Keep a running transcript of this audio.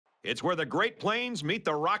It's where the Great Plains meet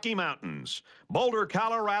the Rocky Mountains. Boulder,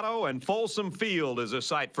 Colorado, and Folsom Field is a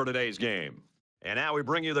site for today's game. And now we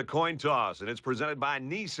bring you the coin toss, and it's presented by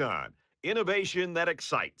Nissan. Innovation that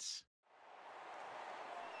excites.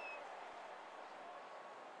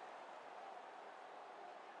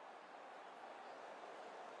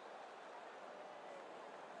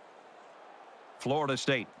 Florida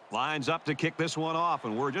State lines up to kick this one off,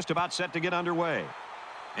 and we're just about set to get underway.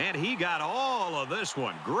 And he got all of this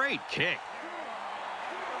one. Great kick.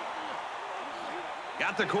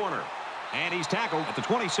 Got the corner. And he's tackled at the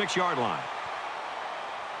 26-yard line.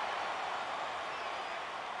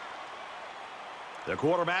 The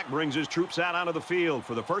quarterback brings his troops out onto the field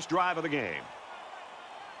for the first drive of the game.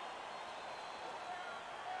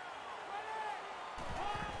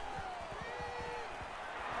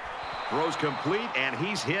 Throws complete, and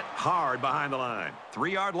he's hit hard behind the line.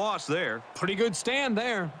 3-yard loss there. Pretty good stand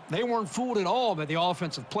there. They weren't fooled at all by the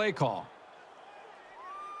offensive play call.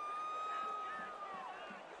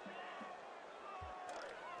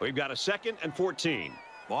 We've got a 2nd and 14.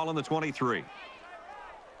 Ball on the 23.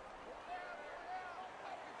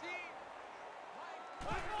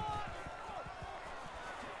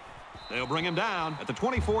 They'll bring him down at the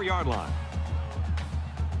 24-yard line.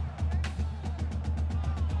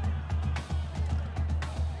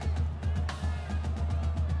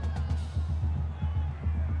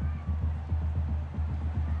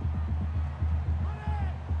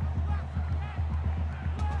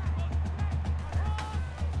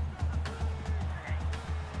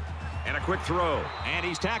 And a quick throw. And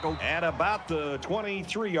he's tackled at about the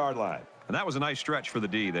 23-yard line. And that was a nice stretch for the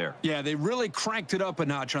D there. Yeah, they really cranked it up a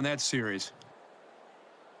notch on that series.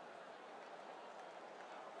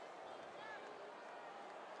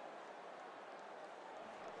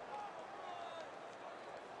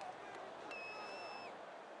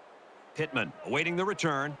 Pittman awaiting the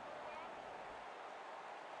return.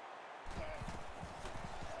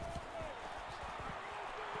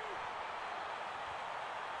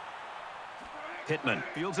 Pittman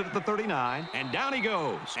fields it at the 39, and down he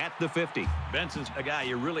goes at the 50. Benson's a guy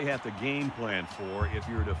you really have to game plan for if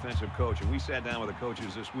you're a defensive coach. And we sat down with the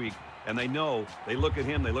coaches this week, and they know, they look at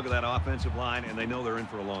him, they look at that offensive line, and they know they're in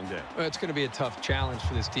for a long day. Well, it's going to be a tough challenge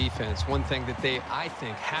for this defense. One thing that they, I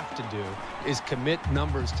think, have to do is commit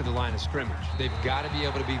numbers to the line of scrimmage. They've got to be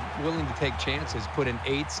able to be willing to take chances, put an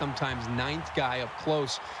 8th, sometimes 9th guy up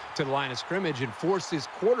close to the line of scrimmage and force this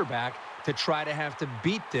quarterback to try to have to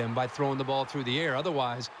beat them by throwing the ball through the air.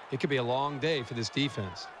 Otherwise, it could be a long day for this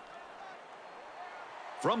defense.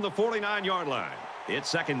 From the 49-yard line,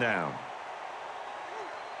 it's 2nd down.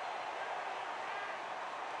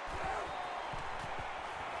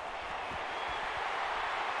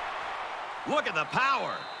 Look at the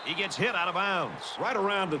power. He gets hit out of bounds. Right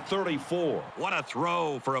around the 34. What a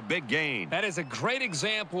throw for a big gain. That is a great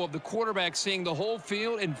example of the quarterback seeing the whole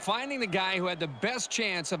field and finding the guy who had the best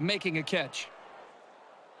chance of making a catch.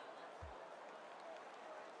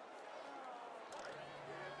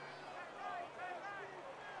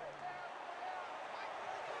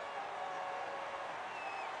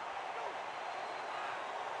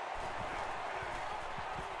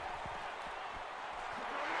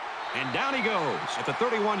 And down he goes at the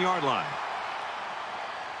 31-yard line.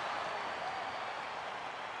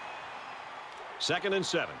 2nd and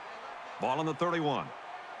 7. Ball on the 31.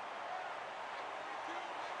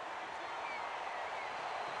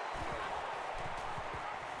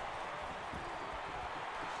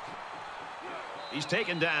 He's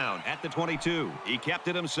taken down at the 22. He kept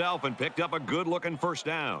it himself and picked up a good-looking first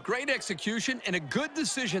down. Great execution and a good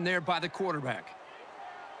decision there by the quarterback.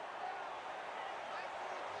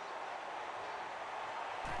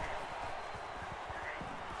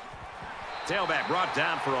 Tailback brought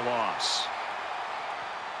down for a loss.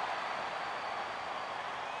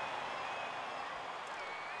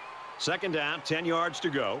 Second down, 10 yards to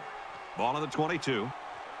go. Ball on the 22.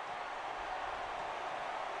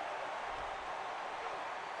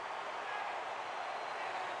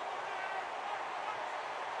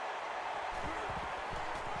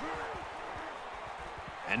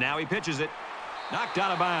 And now he pitches it. Knocked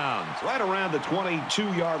out of bounds. Right around the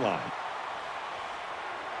 22-yard line.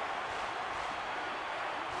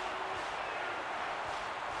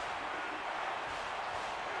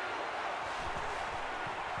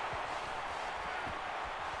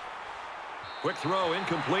 Quick throw,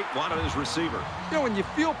 incomplete, wanted his receiver. You know, when you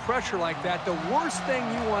feel pressure like that, the worst thing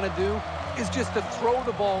you want to do is just to throw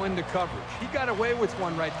the ball into coverage. He got away with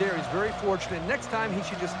one right there. He's very fortunate. Next time, he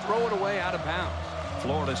should just throw it away out of bounds.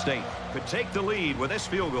 Florida State could take the lead with this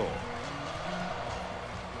field goal.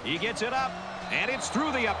 He gets it up, and it's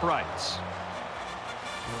through the uprights.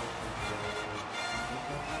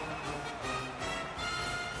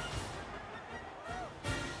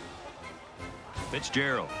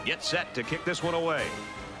 Fitzgerald gets set to kick this one away.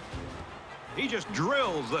 He just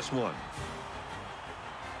drills this one.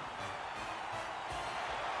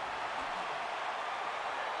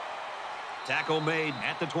 Tackle made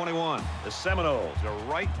at the 21. The Seminoles are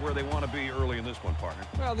right where they want to be early in this one, partner.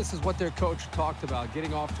 Well, this is what their coach talked about,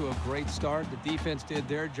 getting off to a great start. The defense did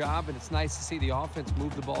their job, and it's nice to see the offense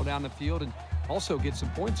move the ball down the field and also get some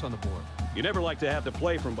points on the board. You never like to have to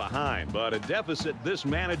play from behind, but a deficit this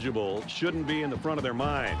manageable shouldn't be in the front of their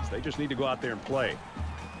minds. They just need to go out there and play.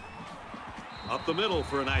 Up the middle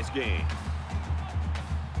for a nice gain.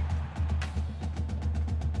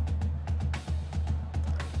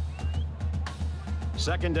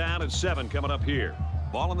 Second down and 7 coming up here.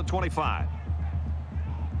 Ball on the 25.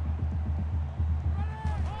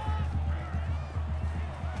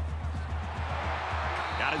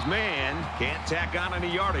 Got his man. Can't tack on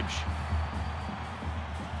any yardage.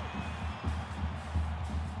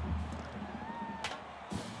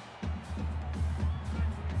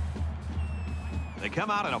 They come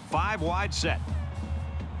out in a 5-wide set.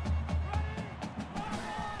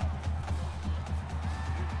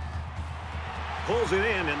 Pulls it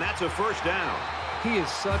in, and that's a first down. He is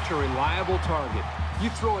such a reliable target. You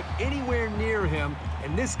throw it anywhere near him,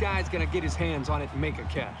 and this guy's going to get his hands on it and make a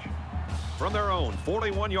catch. From their own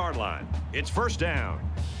 41-yard line, it's first down.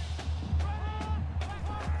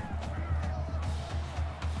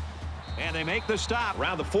 And they make the stop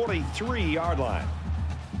around the 43-yard line.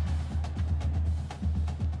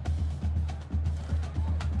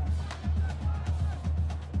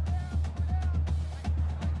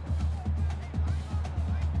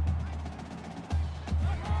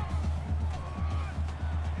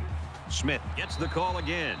 Smith gets the call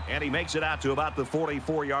again, and he makes it out to about the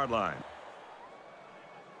 44-yard line.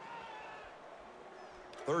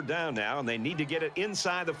 Third down now, and they need to get it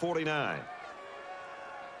inside the 49.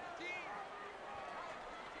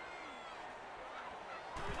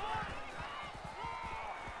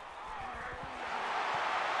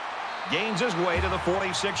 Gains his way to the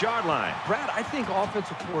 46-yard line. Brad, I think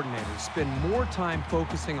offensive coordinators spend more time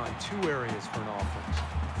focusing on two areas for an offense: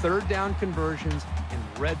 third down conversions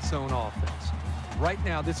and red zone offense. Right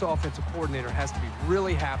now, this offensive coordinator has to be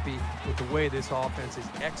really happy with the way this offense is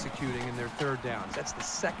executing in their third downs. That's the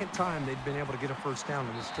second time they've been able to get a first down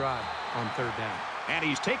in this drive on third down. And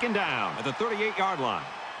he's taken down at the 38-yard line.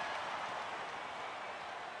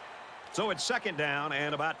 So it's second down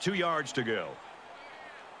and about 2 yards to go.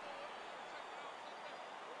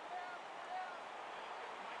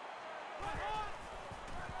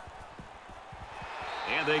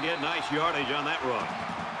 And they get nice yardage on that run.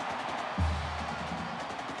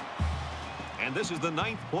 And this is the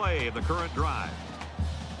 9th play of the current drive.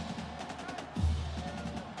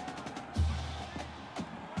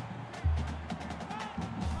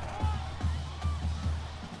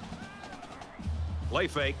 Play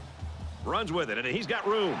fake. Runs with it, and he's got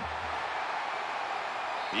room.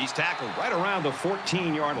 He's tackled right around the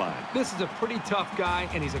 14-yard line. This is a pretty tough guy,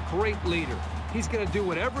 and he's a great leader. He's going to do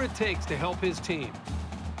whatever it takes to help his team.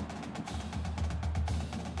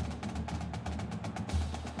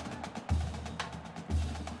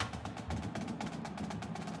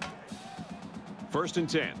 First and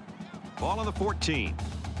 10. Ball on the 14.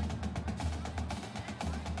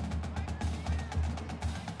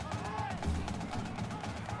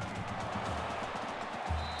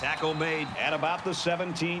 Tackle made at about the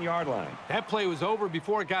 17-yard line. That play was over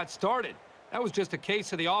before it got started. That was just a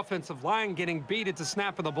case of the offensive line getting beat at the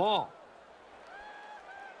snap of the ball.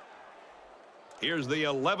 Here's the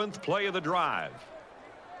 11th play of the drive.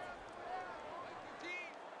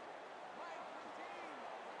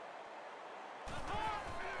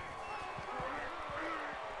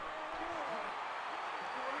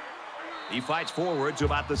 He fights forward to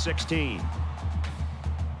about the 16.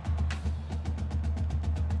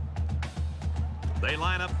 They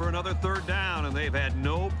line up for another third down, and they've had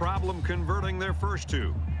no problem converting their first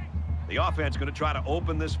two. The offense going to try to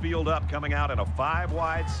open this field up, coming out in a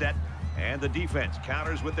 5-wide set, and the defense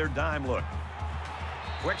counters with their dime look.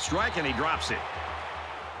 Quick strike, and he drops it.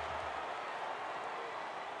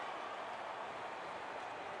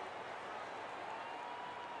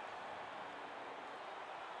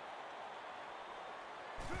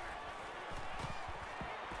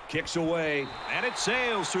 Kicks away, and it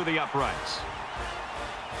sails through the uprights.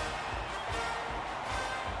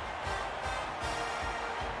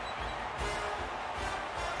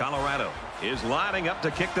 Colorado is lining up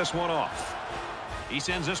to kick this one off. He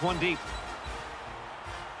sends this one deep.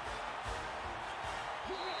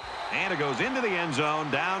 And it goes into the end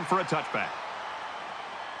zone, down for a touchback.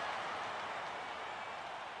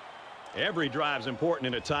 Every drive's important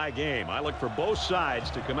in a tie game. I look for both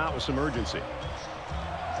sides to come out with some urgency.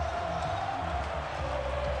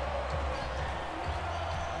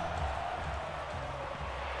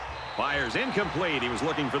 Fires incomplete. He was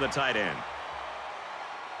looking for the tight end.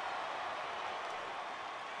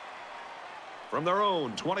 From their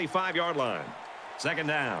own 25-yard line. Second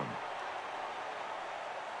down.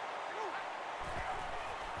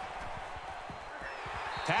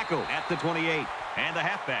 Tackle at the 28. And the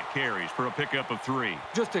halfback carries for a pickup of 3.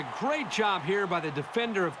 Just a great job here by the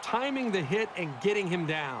defender of timing the hit and getting him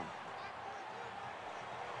down.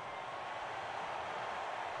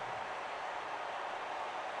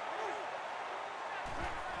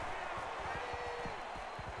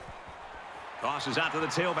 Tosses out to the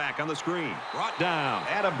tailback on the screen. Brought down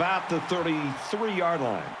at about the 33-yard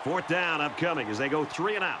line. Fourth down upcoming as they go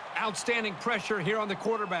 3 and out. Outstanding pressure here on the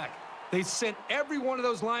quarterback. They sent every one of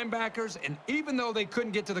those linebackers, and even though they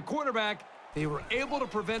couldn't get to the quarterback, they were able to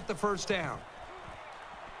prevent the first down.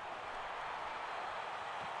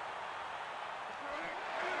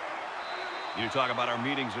 You talk about our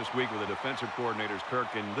meetings this week with the defensive coordinators, Kirk,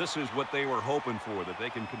 and this is what they were hoping for, that they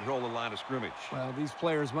can control the line of scrimmage. Well, these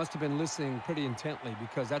players must have been listening pretty intently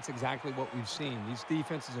because that's exactly what we've seen. These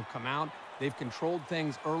defenses have come out. They've controlled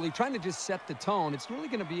things early, trying to just set the tone. It's really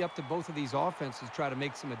going to be up to both of these offenses to try to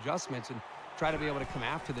make some adjustments and try to be able to come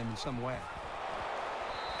after them in some way.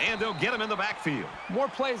 And they'll get him in the backfield. More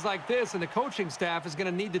plays like this, and the coaching staff is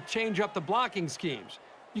going to need to change up the blocking schemes.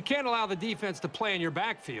 You can't allow the defense to play in your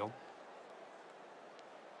backfield.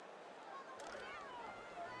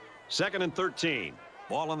 Second and 13.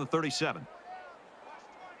 Ball on the 37.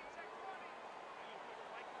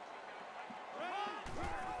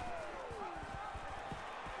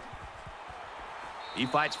 He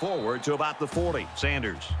fights forward to about the 40.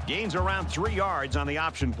 Sanders gains around 3 yards on the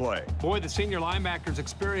option play. Boy, the senior linebacker's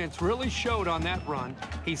experience really showed on that run.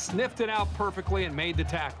 He sniffed it out perfectly and made the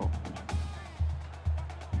tackle.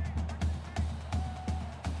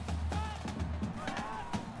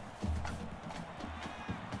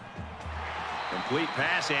 Complete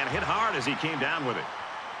pass and hit hard as he came down with it.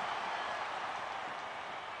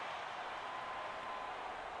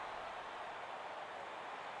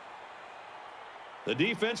 The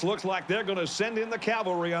defense looks like they're going to send in the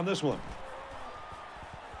cavalry on this one.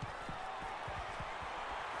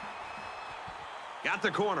 Got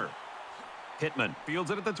the corner. Pittman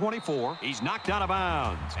fields it at the 24. He's knocked out of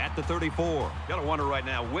bounds at the 34. Got to wonder right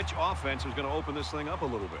now which offense is going to open this thing up a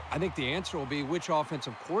little bit. I think the answer will be which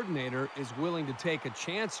offensive coordinator is willing to take a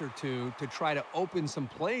chance or two to try to open some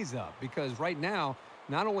plays up. Because right now,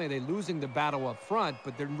 not only are they losing the battle up front,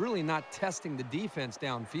 but they're really not testing the defense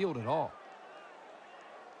downfield at all.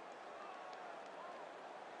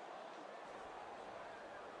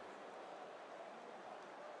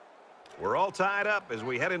 We're all tied up as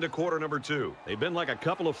we head into quarter number 2. They've been like a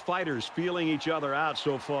couple of fighters feeling each other out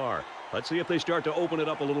so far. Let's see if they start to open it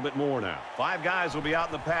up a little bit more now. 5 guys will be out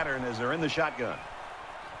in the pattern as they're in the shotgun.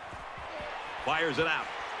 Fires it out.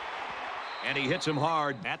 And he hits him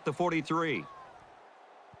hard at the 43.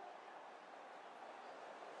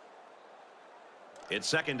 It's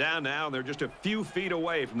second down now, and they're just a few feet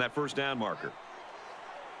away from that first down marker.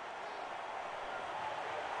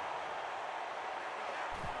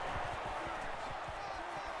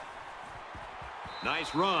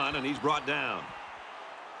 Nice run, and he's brought down.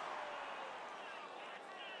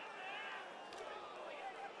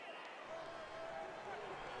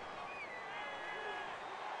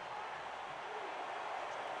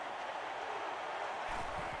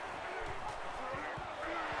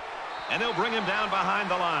 And they'll bring him down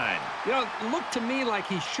behind the line. You know, it looked to me like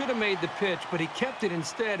he should have made the pitch, but he kept it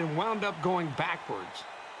instead and wound up going backwards.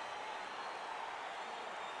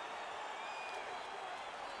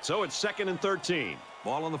 So it's second and 13.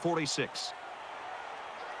 Ball on the 46.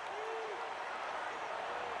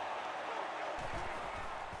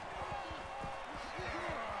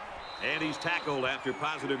 And he's tackled after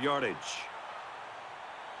positive yardage.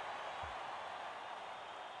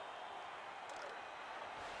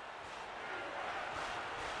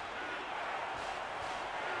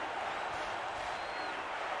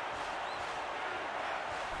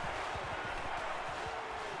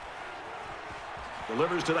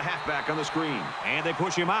 Delivers to the halfback on the screen. And they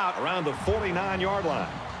push him out around the 49-yard line.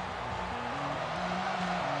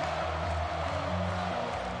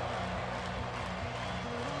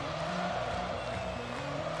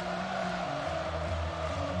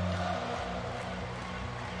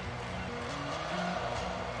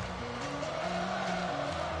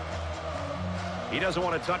 He doesn't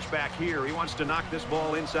want to touch back here. He wants to knock this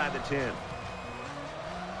ball inside the 10.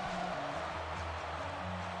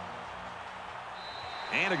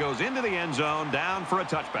 And it goes into the end zone, down for a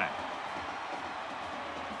touchback.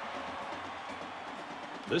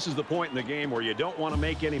 This is the point in the game where you don't want to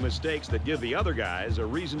make any mistakes that give the other guys a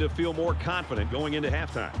reason to feel more confident going into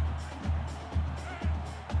halftime.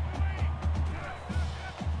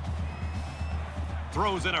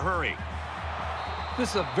 Throws in a hurry.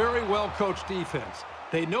 This is a very well-coached defense.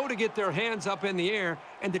 They know to get their hands up in the air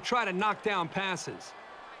and to try to knock down passes.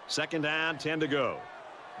 Second down, 10 to go.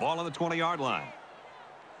 Ball on the 20-yard line.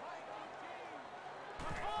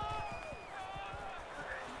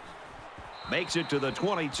 Makes it to the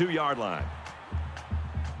 22-yard line.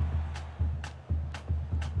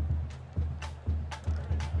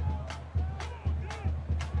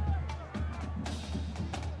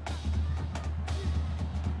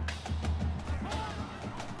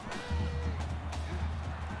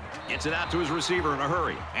 Gets it out to his receiver in a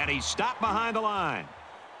hurry, and he's stopped behind the line.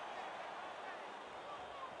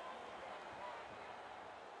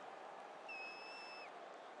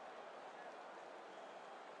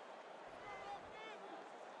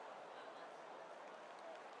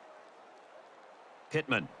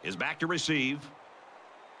 Pittman is back to receive.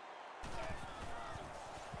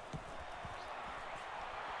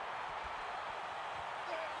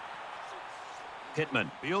 Pittman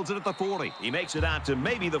fields it at the 40. He makes it out to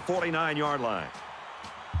maybe the 49-yard line.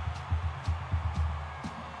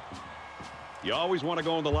 You always want to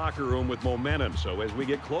go in the locker room with momentum, so as we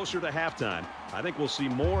get closer to halftime, I think we'll see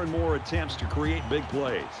more and more attempts to create big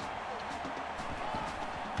plays.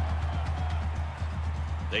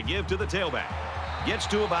 They give to the tailback. Gets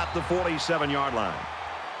to about the 47-yard line.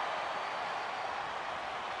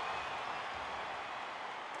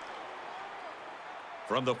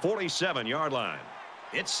 From the 47-yard line,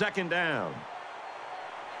 it's second down.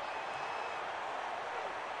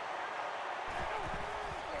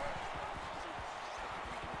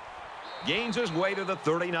 Gains his way to the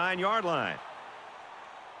 39-yard line.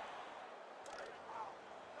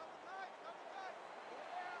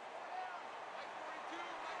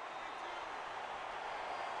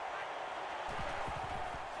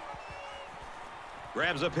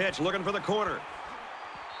 Grabs a pitch, looking for the corner.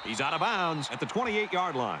 He's out of bounds at the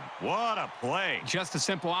 28-yard line. What a play. Just a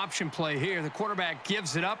simple option play here. The quarterback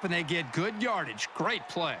gives it up, and they get good yardage. Great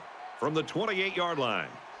play. From the 28-yard line,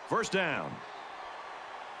 first down.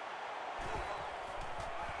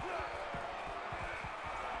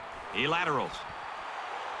 He laterals.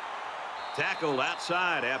 Tackled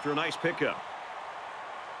outside after a nice pickup.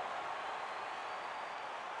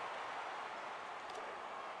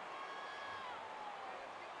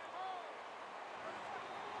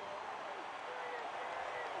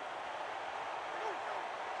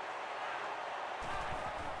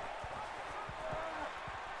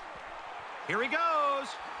 Here he goes.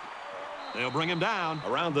 They'll bring him down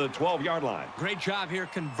around the 12-yard line. Great job here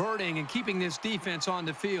converting and keeping this defense on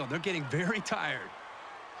the field. They're getting very tired.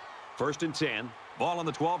 First and 10. Ball on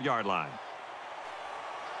the 12-yard line.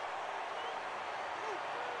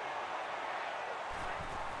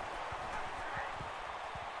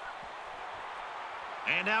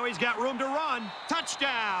 And now he's got room to run.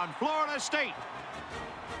 Touchdown, Florida State.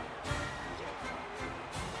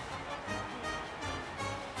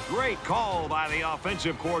 Great call by the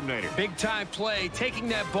offensive coordinator. Big-time play, taking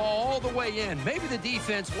that ball all the way in. Maybe the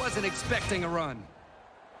defense wasn't expecting a run.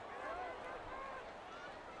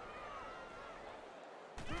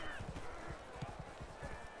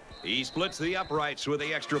 He splits the uprights with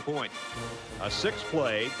the extra point. A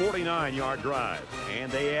 6-play, 49-yard drive.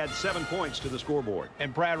 And they add 7 points to the scoreboard.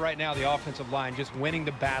 And Brad, right now, the offensive line just winning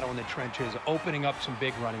the battle in the trenches, opening up some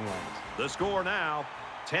big running lanes. The score now,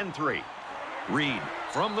 10-3. Reed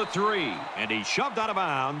from the 3, and he's shoved out of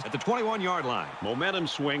bounds at the 21-yard line. Momentum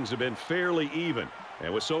swings have been fairly even,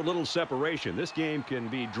 and with so little separation, this game can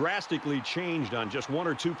be drastically changed on just 1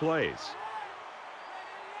 or 2 plays.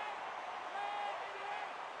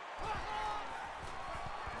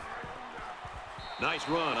 Nice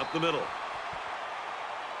run up the middle.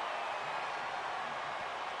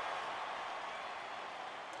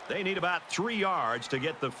 They need about 3 yards to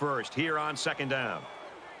get the first here on second down.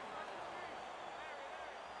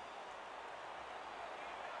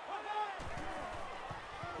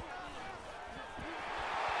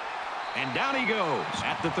 And down he goes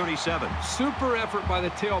at the 37. Super effort by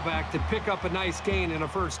the tailback to pick up a nice gain and a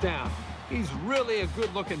first down. He's really a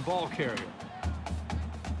good-looking ball carrier.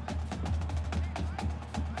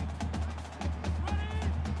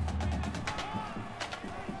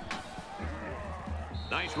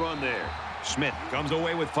 Nice run there. Smith comes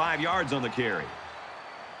away with 5 yards on the carry.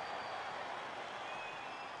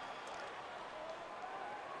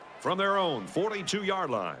 From their own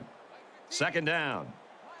 42-yard line. Second down.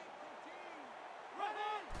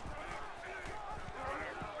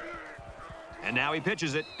 And now he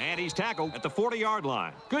pitches it, and he's tackled at the 40-yard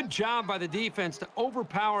line. Good job by the defense to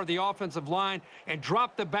overpower the offensive line and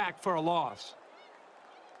drop the back for a loss.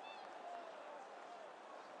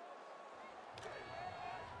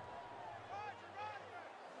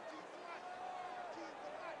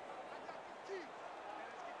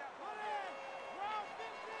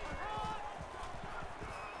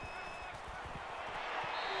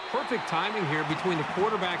 Perfect timing here between the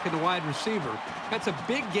quarterback and the wide receiver. That's a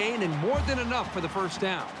big gain and more than enough for the first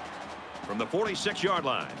down. From the 46-yard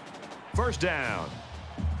line, first down.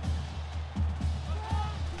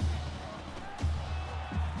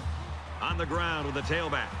 On the ground with the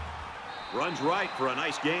tailback. Runs right for a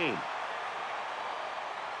nice gain.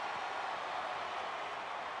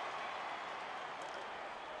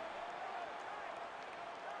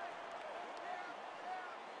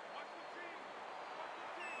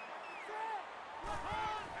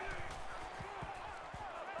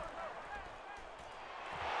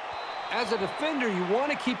 As a defender, you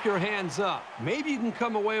want to keep your hands up. Maybe you can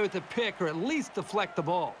come away with a pick or at least deflect the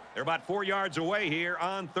ball. They're about 4 yards away here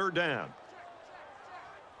on third down.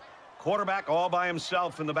 Quarterback all by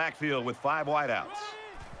himself in the backfield with 5 wideouts.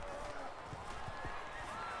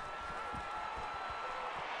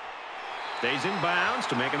 Stays in bounds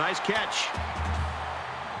to make a nice catch.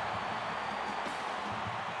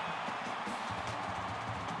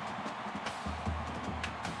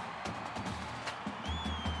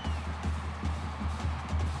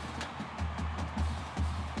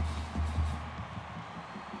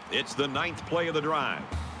 It's the 9th play of the drive.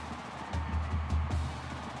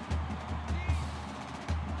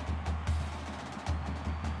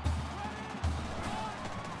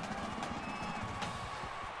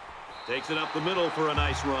 Takes it up the middle for a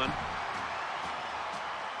nice run.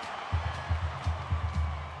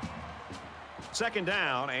 Second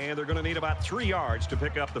down, and they're going to need about 3 yards to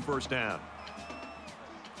pick up the first down.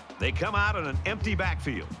 They come out in an empty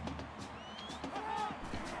backfield.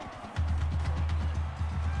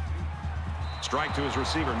 Strike to his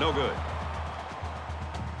receiver, no good.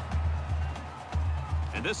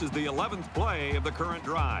 And this is the 11th play of the current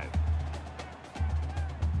drive.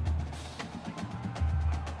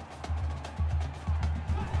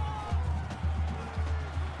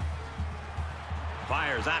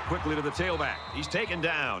 Fires out quickly to the tailback. He's taken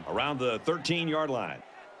down around the 13-yard line.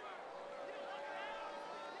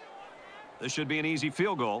 This should be an easy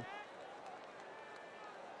field goal.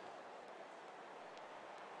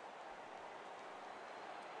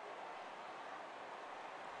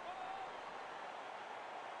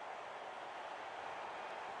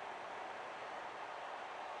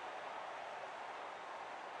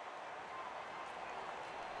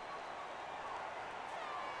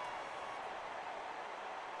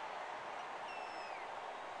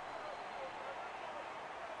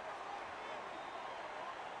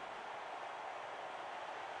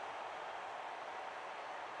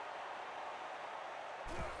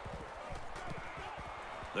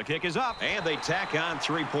 The kick is up, and they tack on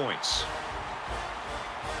 3 points.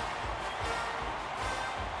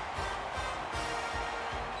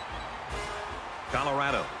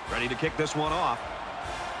 Colorado ready to kick this one off.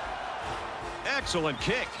 Excellent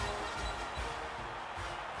kick.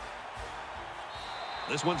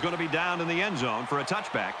 This one's going to be down in the end zone for a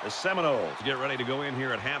touchback. The Seminoles get ready to go in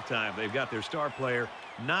here at halftime. They've got their star player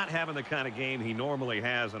not having the kind of game he normally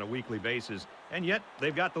has on a weekly basis, and yet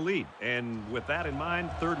they've got the lead. And with that in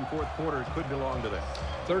mind, third and fourth quarter could belong to them.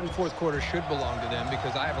 Third and fourth quarter should belong to them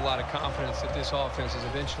because I have a lot of confidence that this offense is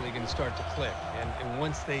eventually going to start to click. And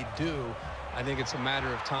once they do, I think it's a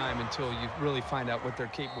matter of time until you really find out what they're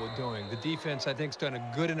capable of doing. The defense, I think, has done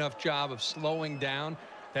a good enough job of slowing down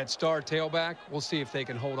that star tailback. We'll see if they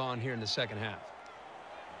can hold on here in the second half.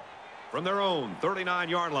 From their own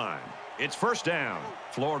 39-yard line, it's first down.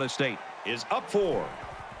 Florida State is up 4.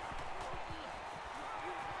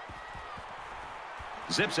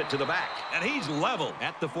 Zips it to the back, and he's level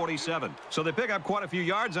at the 47. So they pick up quite a few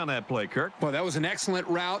yards on that play, Kirk. Well, that was an excellent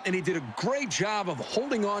route, and he did a great job of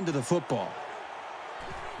holding on to the football.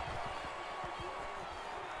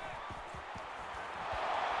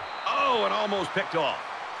 Oh, and almost picked off.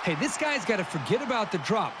 Hey, this guy's got to forget about the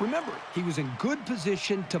drop. Remember, he was in good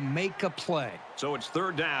position to make a play. So it's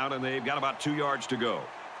third down, and they've got about 2 yards to go.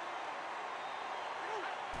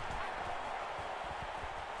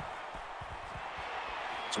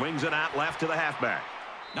 Swings it out left to the halfback.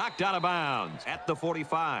 Knocked out of bounds at the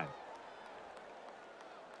 45.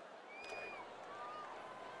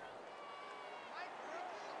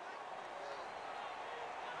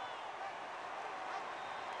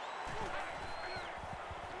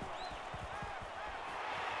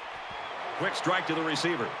 Quick strike to the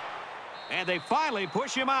receiver. And they finally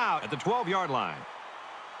push him out at the 12-yard line.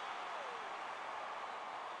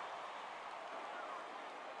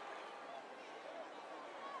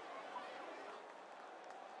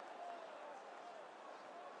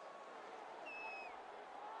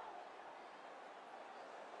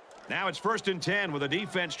 Now it's 1st and 10 with the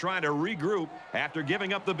defense trying to regroup after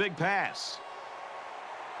giving up the big pass.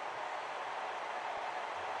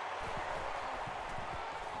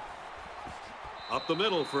 Up the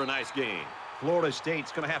middle for a nice gain. Florida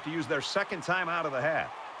State's going to have to use their 2nd time out of the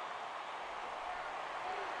half.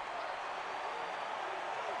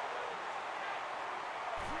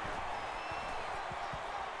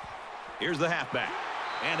 Here's the halfback.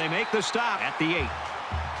 And they make the stop at the 8.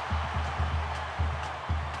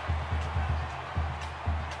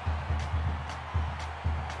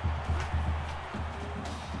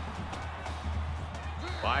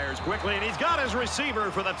 Fires quickly, and he's got his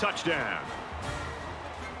receiver for the touchdown.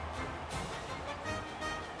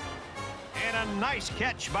 And a nice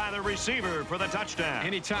catch by the receiver for the touchdown.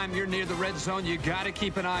 Anytime you're near the red zone, you got to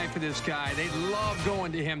keep an eye for this guy. They love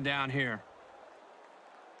going to him down here.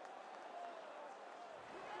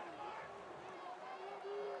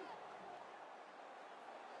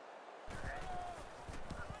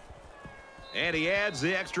 And he adds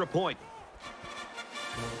the extra point.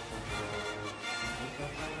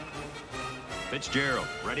 Fitzgerald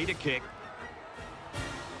ready to kick.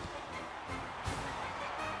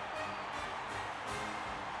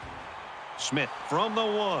 Smith from the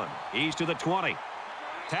 1. He's to the 20.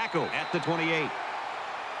 Tackle at the 28.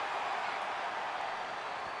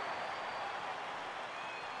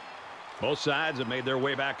 Both sides have made their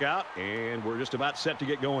way back out, and we're just about set to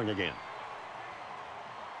get going again.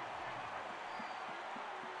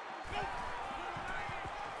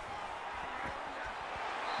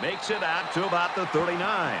 Makes it out to about the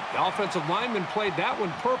 39. The offensive lineman played that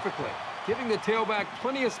one perfectly, giving the tailback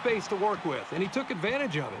plenty of space to work with, and he took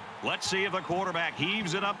advantage of it. Let's see if the quarterback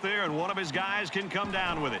heaves it up there and one of his guys can come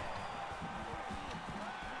down with it.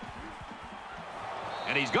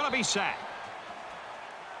 And he's going to be sacked.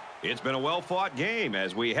 It's been a well-fought game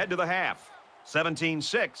as we head to the half.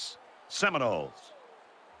 17-6, Seminoles.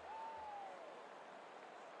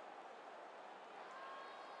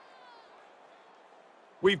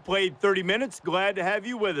 We've played 30 minutes. Glad to have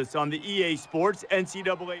you with us on the EA Sports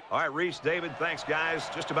NCAA. All right, Reese, David, thanks, guys.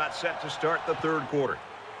 Just about set to start the 3rd quarter.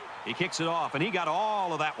 He kicks it off, and he got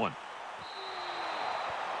all of that one.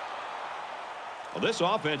 Well, this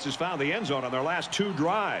offense has found the end zone on their last 2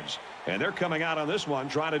 drives, and they're coming out on this one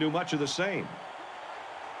trying to do much of the same.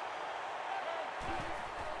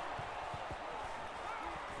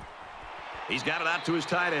 He's got it out to his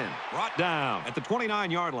tight end. Brought down at the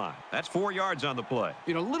 29-yard line. That's 4 yards on the play.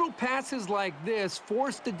 You know, little passes like this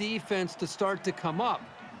force the defense to start to come up.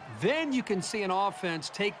 Then you can see an offense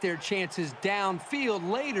take their chances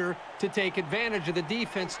downfield later to take advantage of the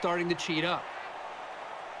defense starting to cheat up.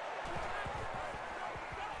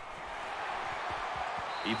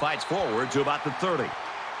 He fights forward to about the 30.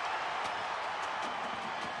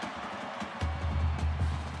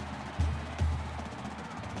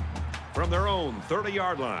 From their own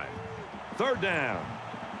 30-yard line. 3rd down.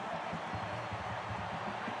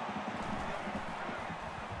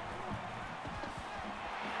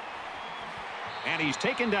 And he's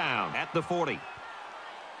taken down at the 40.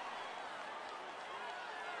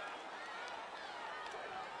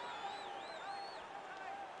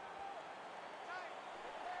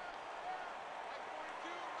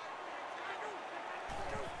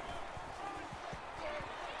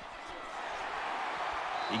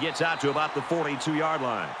 He gets out to about the 42-yard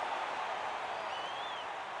line.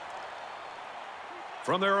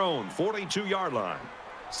 From their own 42-yard line.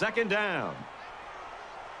 2nd down.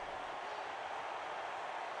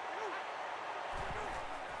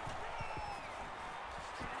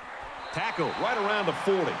 Tackle right around the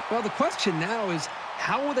 40. Well, the question now is,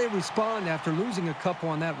 how will they respond after losing a couple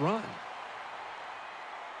on that run?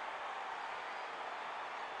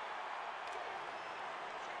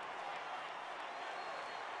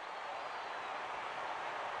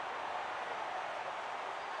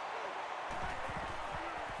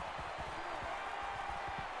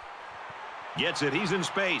 Gets it. He's in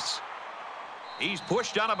space. He's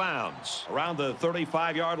pushed out of bounds around the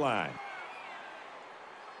 35-yard line.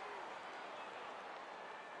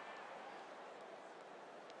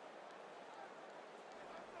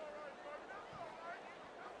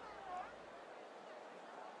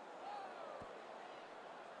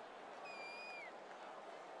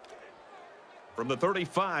 From the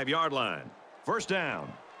 35-yard line. 1st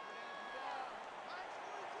down.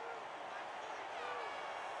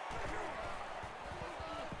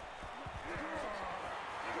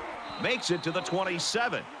 Makes it to the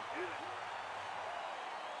 27.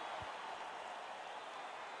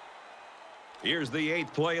 Here's the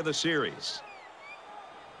 8th play of the series.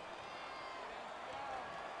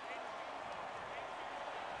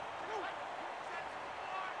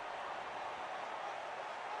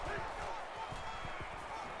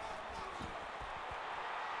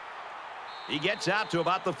 He gets out to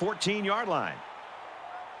about the 14-yard line.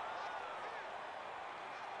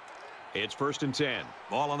 It's 1st and 10.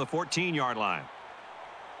 Ball on the 14-yard line.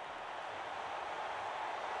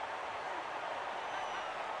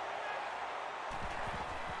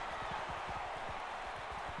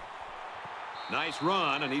 Nice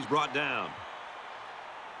run, and he's brought down.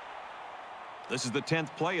 This is the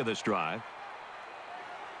 10th play of this drive.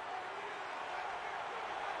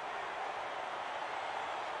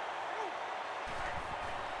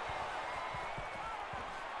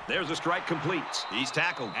 There's a strike complete. He's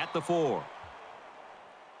tackled at the 4.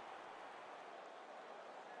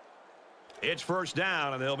 It's 1st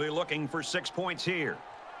down, and they'll be looking for 6 points here.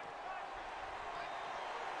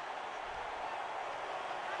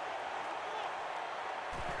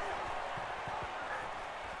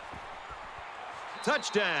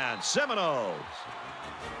 Touchdown, Seminoles.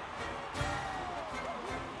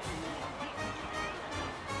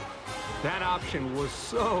 That option was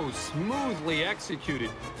so smoothly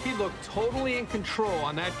executed. He looked totally in control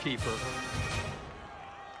on that keeper.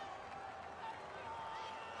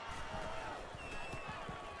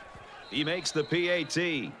 He makes the PAT.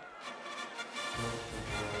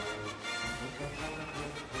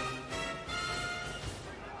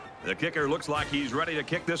 The kicker looks like he's ready to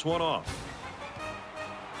kick this one off.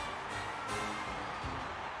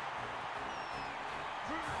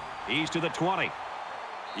 He's to the 20.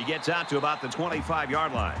 He gets out to about the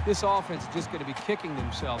 25-yard line. This offense is just going to be kicking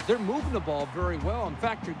themselves. They're moving the ball very well. In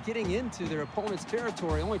fact, they're getting into their opponent's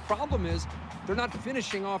territory. The only problem is they're not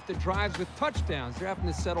finishing off the drives with touchdowns. They're having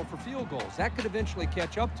to settle for field goals. That could eventually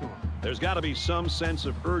catch up to them. There's got to be some sense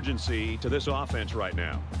of urgency to this offense right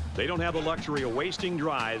now. They don't have the luxury of wasting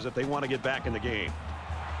drives if they want to get back in the game.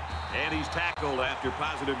 And he's tackled after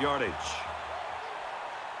positive yardage.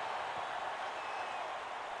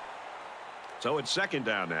 So it's 2nd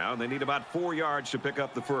down now, and they need about 4 yards to pick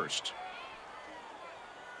up the 1st.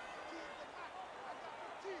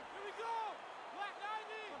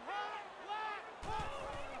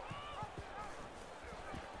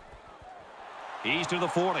 He's to the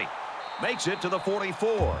 40. Makes it to the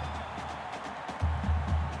 44.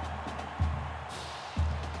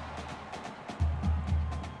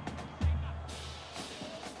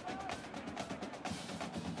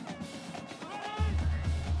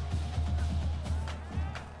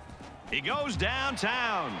 He goes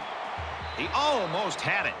downtown. He almost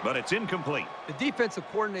had it, but it's incomplete. The defensive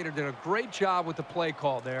coordinator did a great job with the play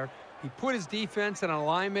call there. He put his defense in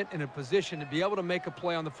alignment and in a position to be able to make a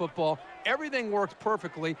play on the football. Everything worked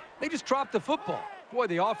perfectly. They just dropped the football. Boy,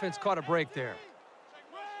 the offense caught a break there.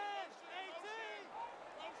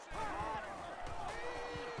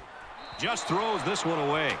 Just throws this one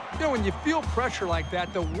away. You know, when you feel pressure like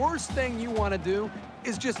that, the worst thing you want to do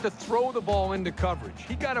is just to throw the ball into coverage.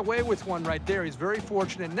 He got away with one right there. He's very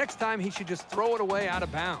fortunate. Next time, he should just throw it away out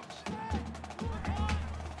of bounds.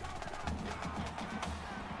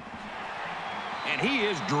 And he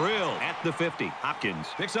is drilled at the 50. Hopkins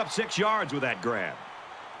picks up 6 yards with that grab.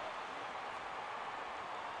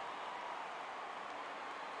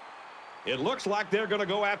 It looks like they're going to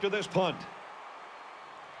go after this punt.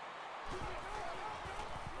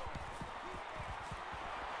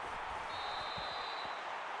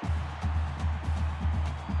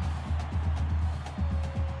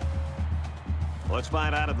 Let's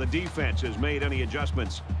find out if the defense has made any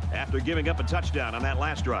adjustments after giving up a touchdown on that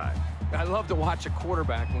last drive. I love to watch a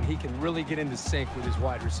quarterback when he can really get into sync with his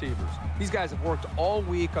wide receivers. These guys have worked all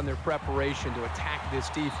week on their preparation to attack this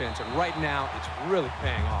defense, and right now it's really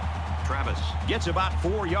paying off. Travis gets about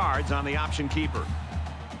 4 yards on the option keeper.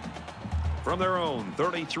 From their own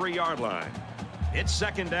 33-yard line, it's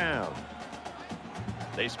 2nd down.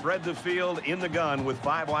 They spread the field in the gun with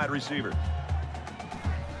 5 wide receivers.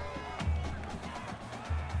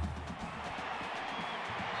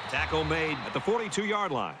 Tackle made at the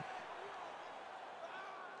 42-yard line.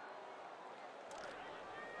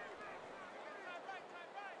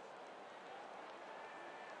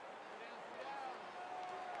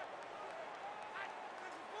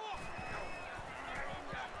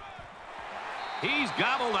 He's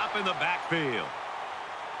gobbled up in the backfield.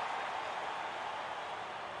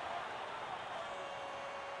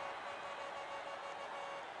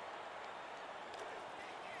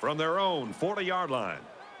 From their own 40-yard line,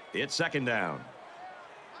 it's 2nd down.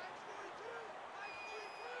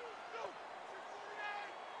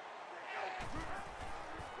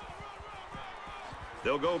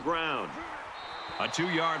 They'll go ground. A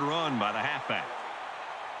 2-yard run by the halfback.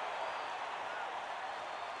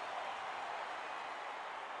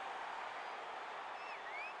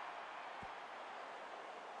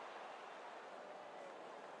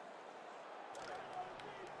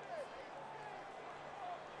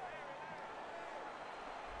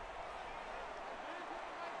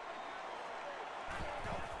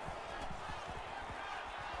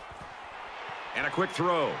 And a quick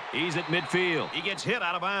throw. He's at midfield. He gets hit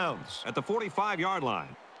out of bounds at the 45-yard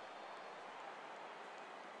line.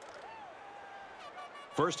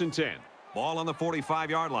 1st and 10. Ball on the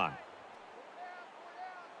 45-yard line.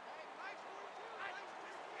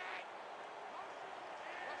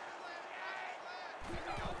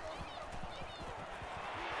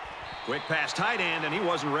 Quick pass tight end, and he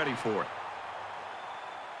wasn't ready for it.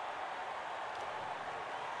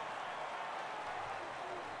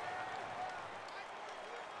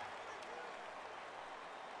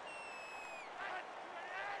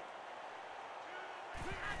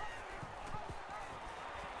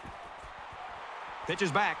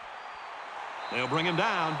 Pitches back. They'll bring him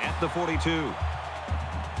down at the 42.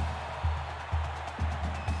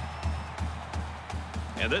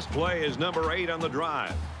 And this play is number 8 on the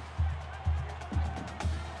drive.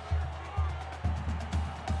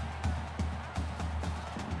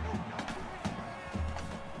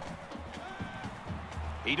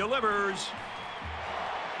 He delivers.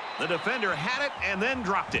 The defender had it and then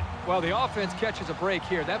dropped it. Well, the offense catches a break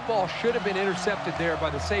here. That ball should have been intercepted there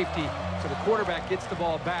by the safety, so the quarterback gets the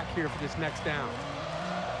ball back here for this next down.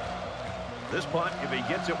 This punt, if he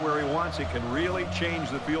gets it where he wants, it can really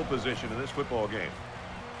change the field position in this football game.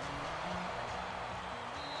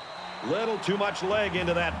 Little too much leg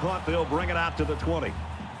into that punt. They'll bring it out to the 20.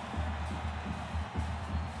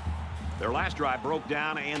 Their last drive broke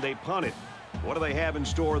down and they punted. What do they have in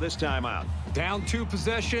store this time out? Down 2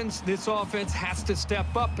 possessions. This offense has to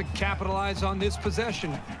step up and capitalize on this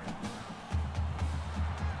possession.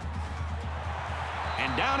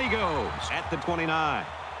 And down he goes at the 29.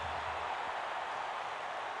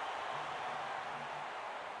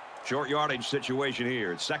 Short yardage situation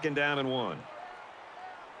here. It's 2nd down and 1.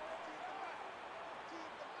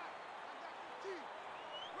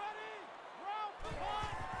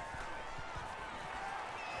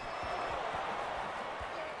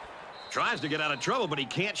 Tries to get out of trouble, but he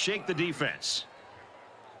can't shake the defense.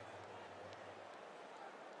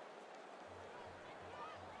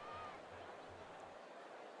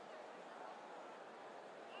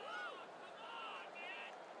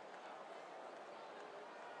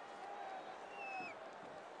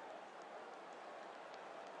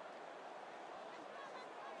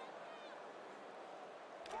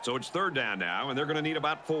 So it's 3rd down now, and they're going to need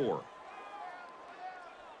about 4.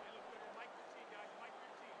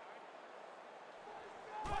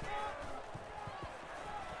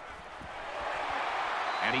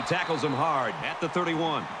 And he tackles him hard at the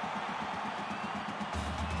 31.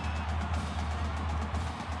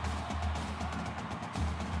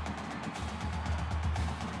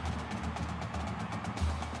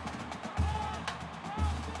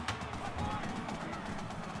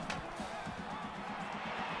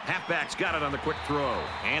 Halfback's got it on the quick throw.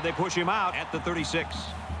 And they push him out at the 36.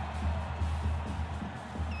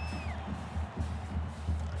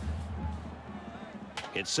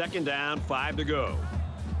 It's 2nd down, 5 to go.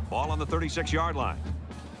 Ball on the 36-yard line.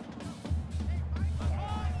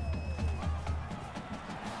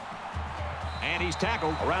 And he's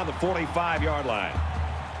tackled around the 45-yard line.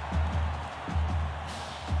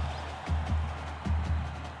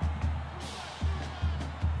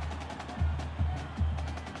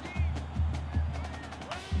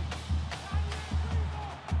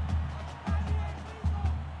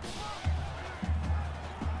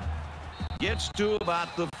 Gets to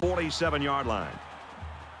about the 47-yard line.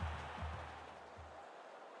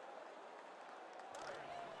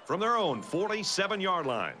 From their own 47-yard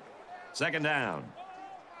line. 2nd down.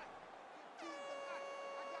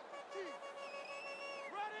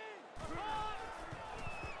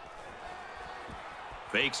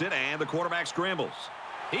 Fakes it, and the quarterback scrambles.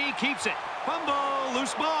 He keeps it. Fumble,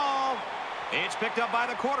 loose ball. It's picked up by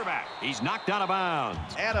the quarterback. He's knocked out of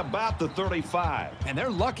bounds at about the 35. And they're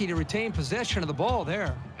lucky to retain possession of the ball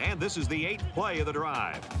there. And this is the 8th play of the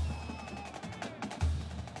drive.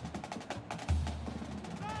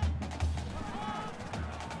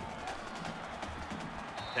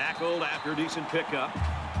 Tackled after a decent pickup.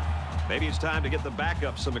 Maybe it's time to get the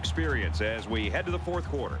backup some experience as we head to the 4th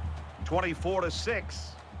quarter. 24-6,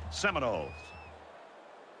 Seminoles.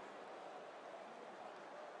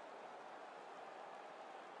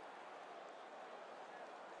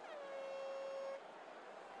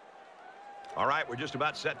 All right, we're just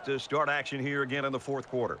about set to start action here again in the fourth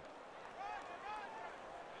quarter.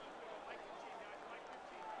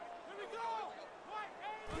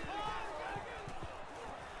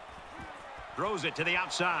 Throws it to the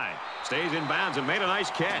outside. Stays in bounds and made a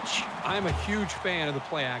nice catch. I'm a huge fan of the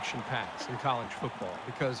play-action pass in college football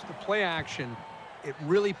because the play-action, it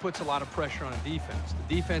really puts a lot of pressure on a defense.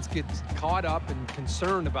 The defense gets caught up and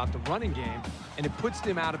concerned about the running game, and it puts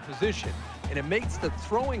them out of position. And it makes the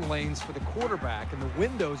throwing lanes for the quarterback and the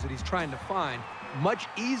windows that he's trying to find much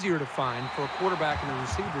easier to find for a quarterback and the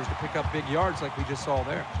receivers to pick up big yards like we just saw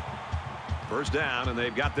there. First down, and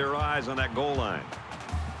they've got their eyes on that goal line.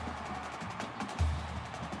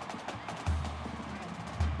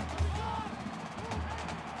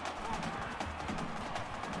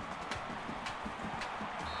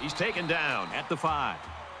 He's taken down at the 5.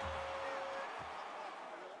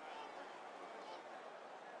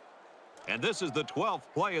 And this is the 12th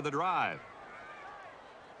play of the drive.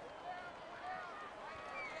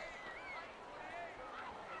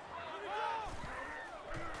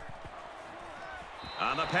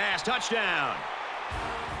 On the pass, touchdown.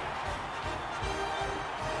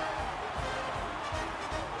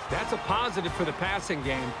 That's a positive for the passing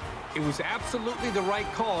game. It was absolutely the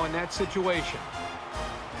right call in that situation.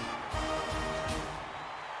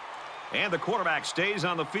 And the quarterback stays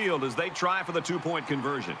on the field as they try for the two-point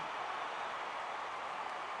conversion.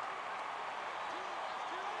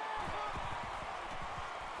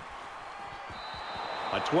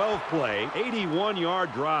 A 12-play,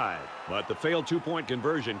 81-yard drive. But the failed two-point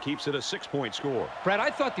conversion keeps it a 6-point score. Brad, I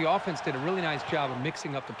thought the offense did a really nice job of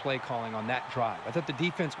mixing up the play calling on that drive. I thought the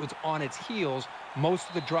defense was on its heels most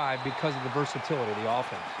of the drive because of the versatility of the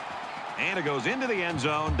offense. And it goes into the end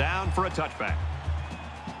zone, down for a touchback.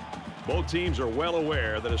 Both teams are well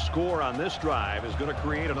aware that a score on this drive is going to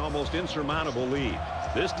create an almost insurmountable lead.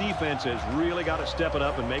 This defense has really got to step it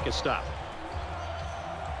up and make a stop.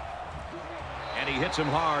 And he hits him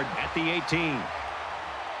hard at the 18.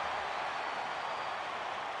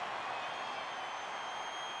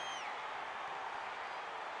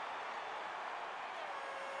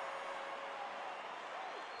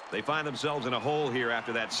 They find themselves in a hole here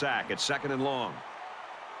after that sack. It's 2nd and long.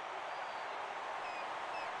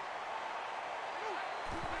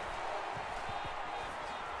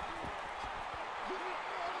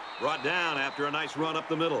 Brought down after a nice run up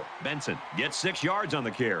the middle. Benson gets 6 yards on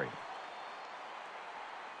the carry.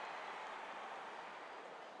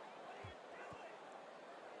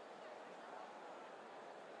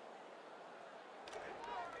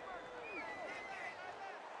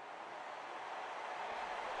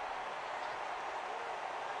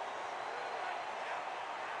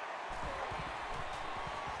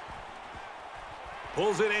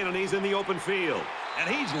 Pulls it in, and he's in the open field. And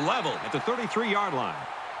he's level at the 33-yard line.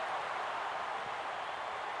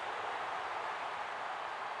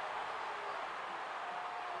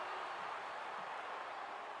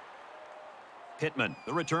 Pittman,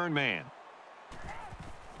 the return man.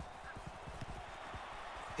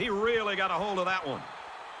 He really got a hold of that one.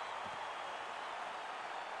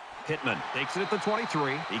 Pittman takes it at the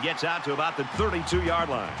 23. He gets out to about the 32-yard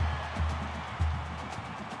line.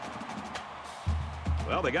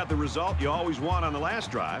 Well, they got the result you always want on the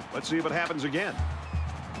last drive. Let's see if it happens again.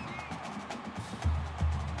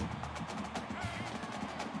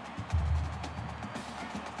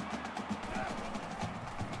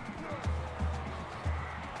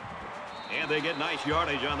 And they get nice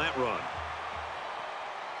yardage on that run.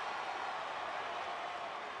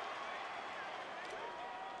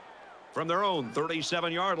 From their own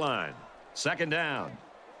 37-yard line. 2nd down.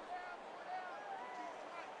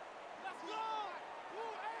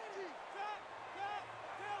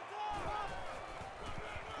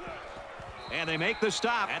 And they make the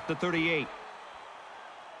stop at the 38.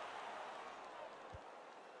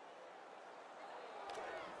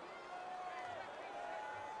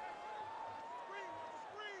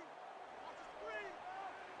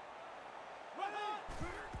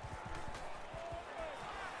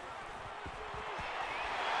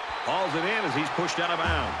 Hauls it in as he's pushed out of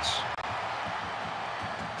bounds.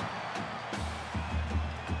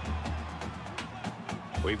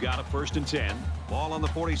 We've got a 1st and 10. Ball on the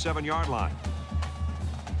 47-yard line.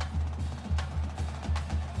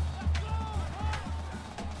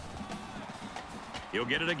 He'll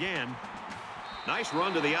get it again. Nice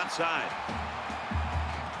run to the outside.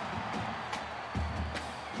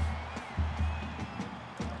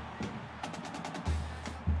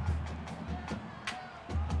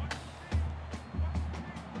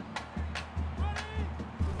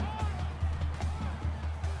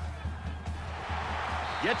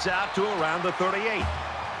 Gets out to around the 38.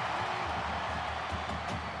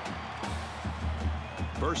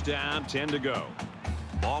 First down, 10 to go.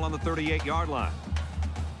 Ball on the 38-yard line.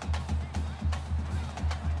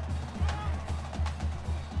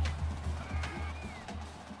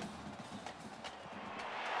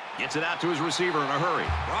 Gets it out to his receiver in a hurry.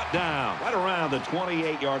 Brought down right around the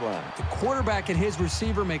 28-yard line. The quarterback and his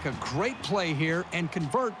receiver make a great play here and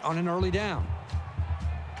convert on an early down.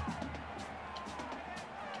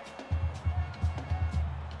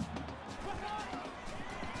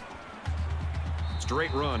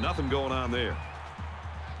 Straight run, nothing going on there.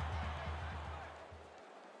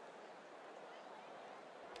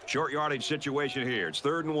 Short yardage situation here. It's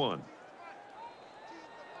 3rd and 1.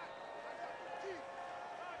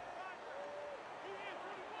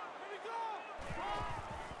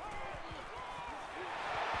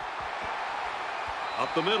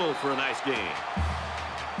 Up the middle for a nice gain.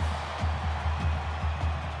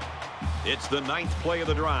 It's the 9th play of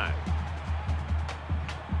the drive.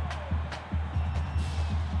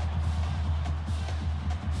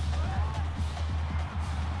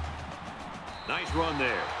 Nice run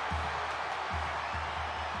there.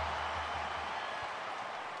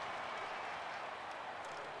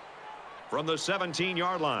 From the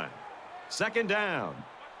 17-yard line. 2nd down.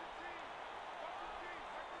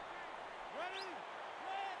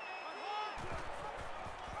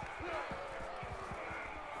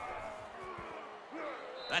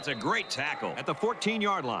 That's a great tackle at the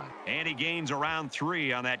 14-yard line. And he gains around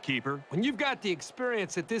 3 on that keeper. When you've got the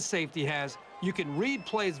experience that this safety has, you can read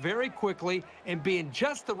plays very quickly and be in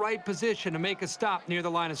just the right position to make a stop near the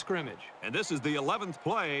line of scrimmage. And this is the 11th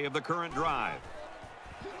play of the current drive.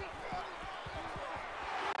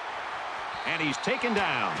 And he's taken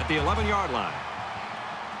down at the 11-yard line.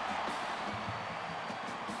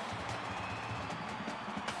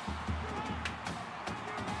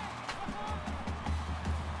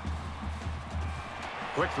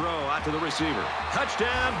 Quick throw out to the receiver.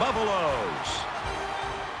 Touchdown, Buffaloes.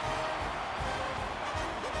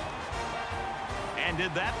 And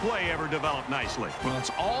did that play ever develop nicely? Well,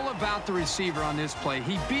 it's all about the receiver on this play.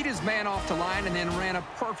 He beat his man off the line and then ran a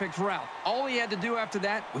perfect route. All he had to do after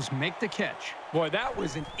that was make the catch. Boy, that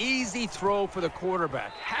was an easy throw for the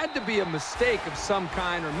quarterback. Had to be a mistake of some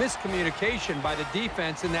kind or miscommunication by the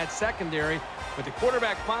defense in that secondary, but the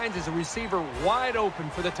quarterback finds his receiver wide open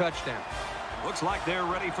for the touchdown. Looks like they're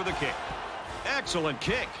ready for the kick. Excellent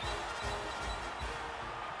kick.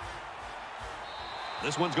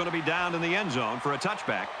 This one's going to be down in the end zone for a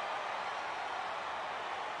touchback.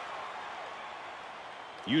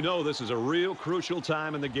 You know this is a real crucial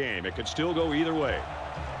time in the game. It could still go either way.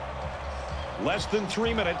 Less than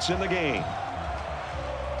 3 minutes in the game.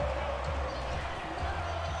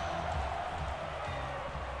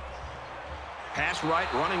 Pass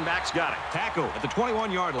right, running back's got it. Tackle at the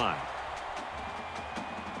 21-yard line.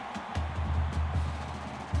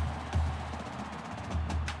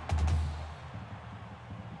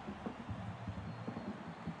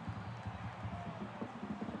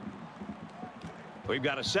 We've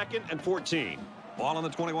got a 2nd and 14. Ball on the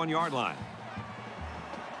 21-yard line.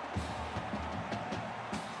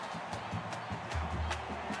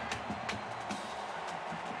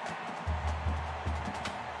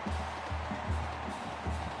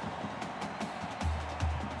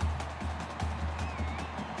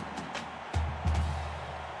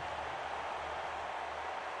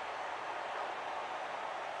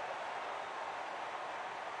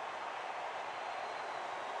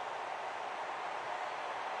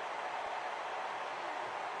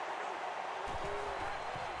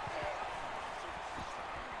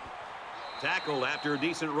 Tackled after a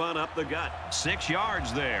decent run up the gut. 6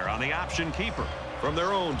 yards there on the option keeper from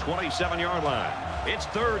their own 27-yard line. It's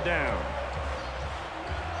 3rd down.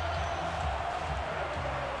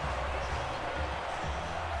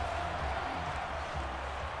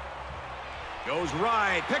 Goes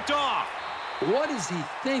right, picked off. What is he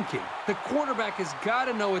thinking? The quarterback has got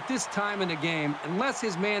to know at this time in the game, unless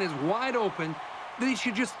his man is wide open, that he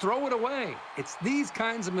should just throw it away. It's these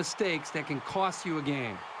kinds of mistakes that can cost you a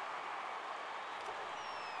game.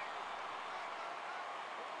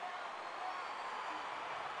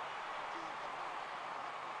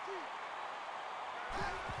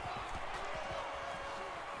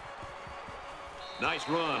 Nice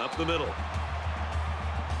run up the middle.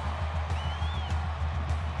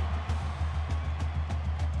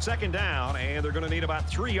 Second down, and they're going to need about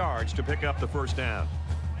 3 yards to pick up the first down.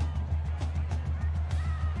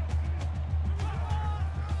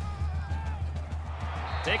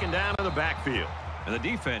 Taken down in the backfield. And the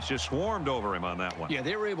defense just swarmed over him on that one. Yeah,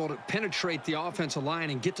 they were able to penetrate the offensive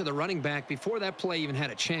line and get to the running back before that play even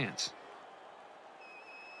had a chance.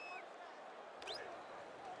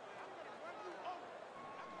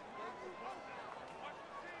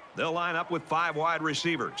 They'll line up with 5 wide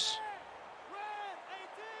receivers.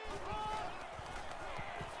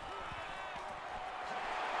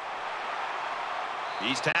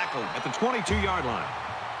 He's tackled at the 22-yard line.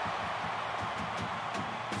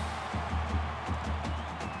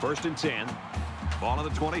 1st and 10. Ball on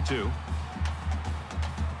the 22.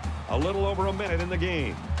 A little over a minute in the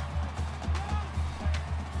game.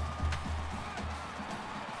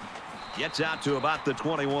 Gets out to about the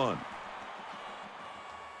 21.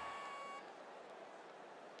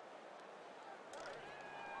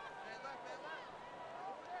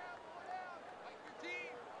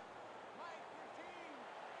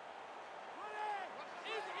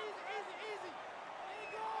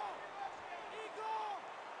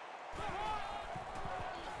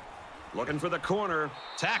 Looking for the corner.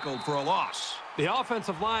 Tackled for a loss. The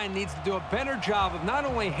offensive line needs to do a better job of not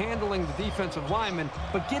only handling the defensive linemen,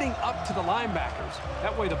 but getting up to the linebackers.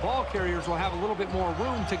 That way the ball carriers will have a little bit more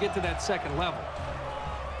room to get to that second level.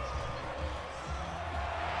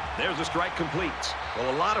 There's a strike complete.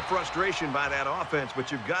 Well, a lot of frustration by that offense,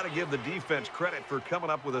 but you've got to give the defense credit for coming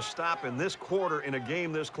up with a stop in this quarter in a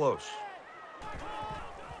game this close.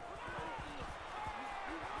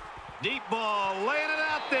 Deep ball, laying it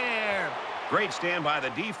out there. Great stand by the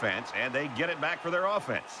defense, and they get it back for their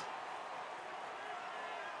offense.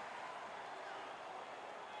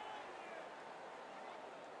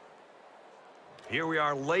 Here we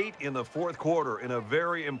are late in the 4th quarter in a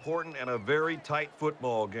very important and a very tight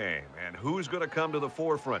football game. And who's going to come to the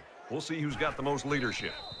forefront? We'll see who's got the most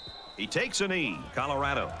leadership. He takes a knee.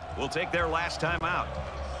 Colorado will take their last time out.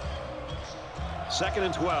 2nd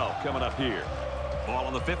and 12 coming up here. Ball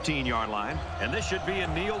on the 15-yard line, and this should be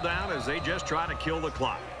a kneel down as they just try to kill the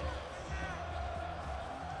clock.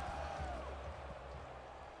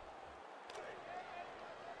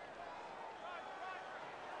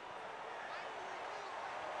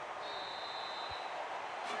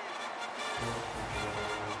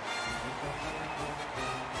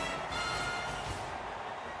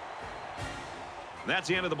 That's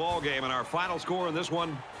the end of the ball game, and our final score in this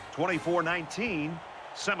one, 24-19,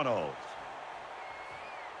 Seminoles.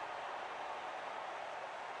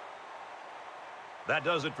 That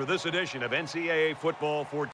does it for this edition of NCAA Football 14.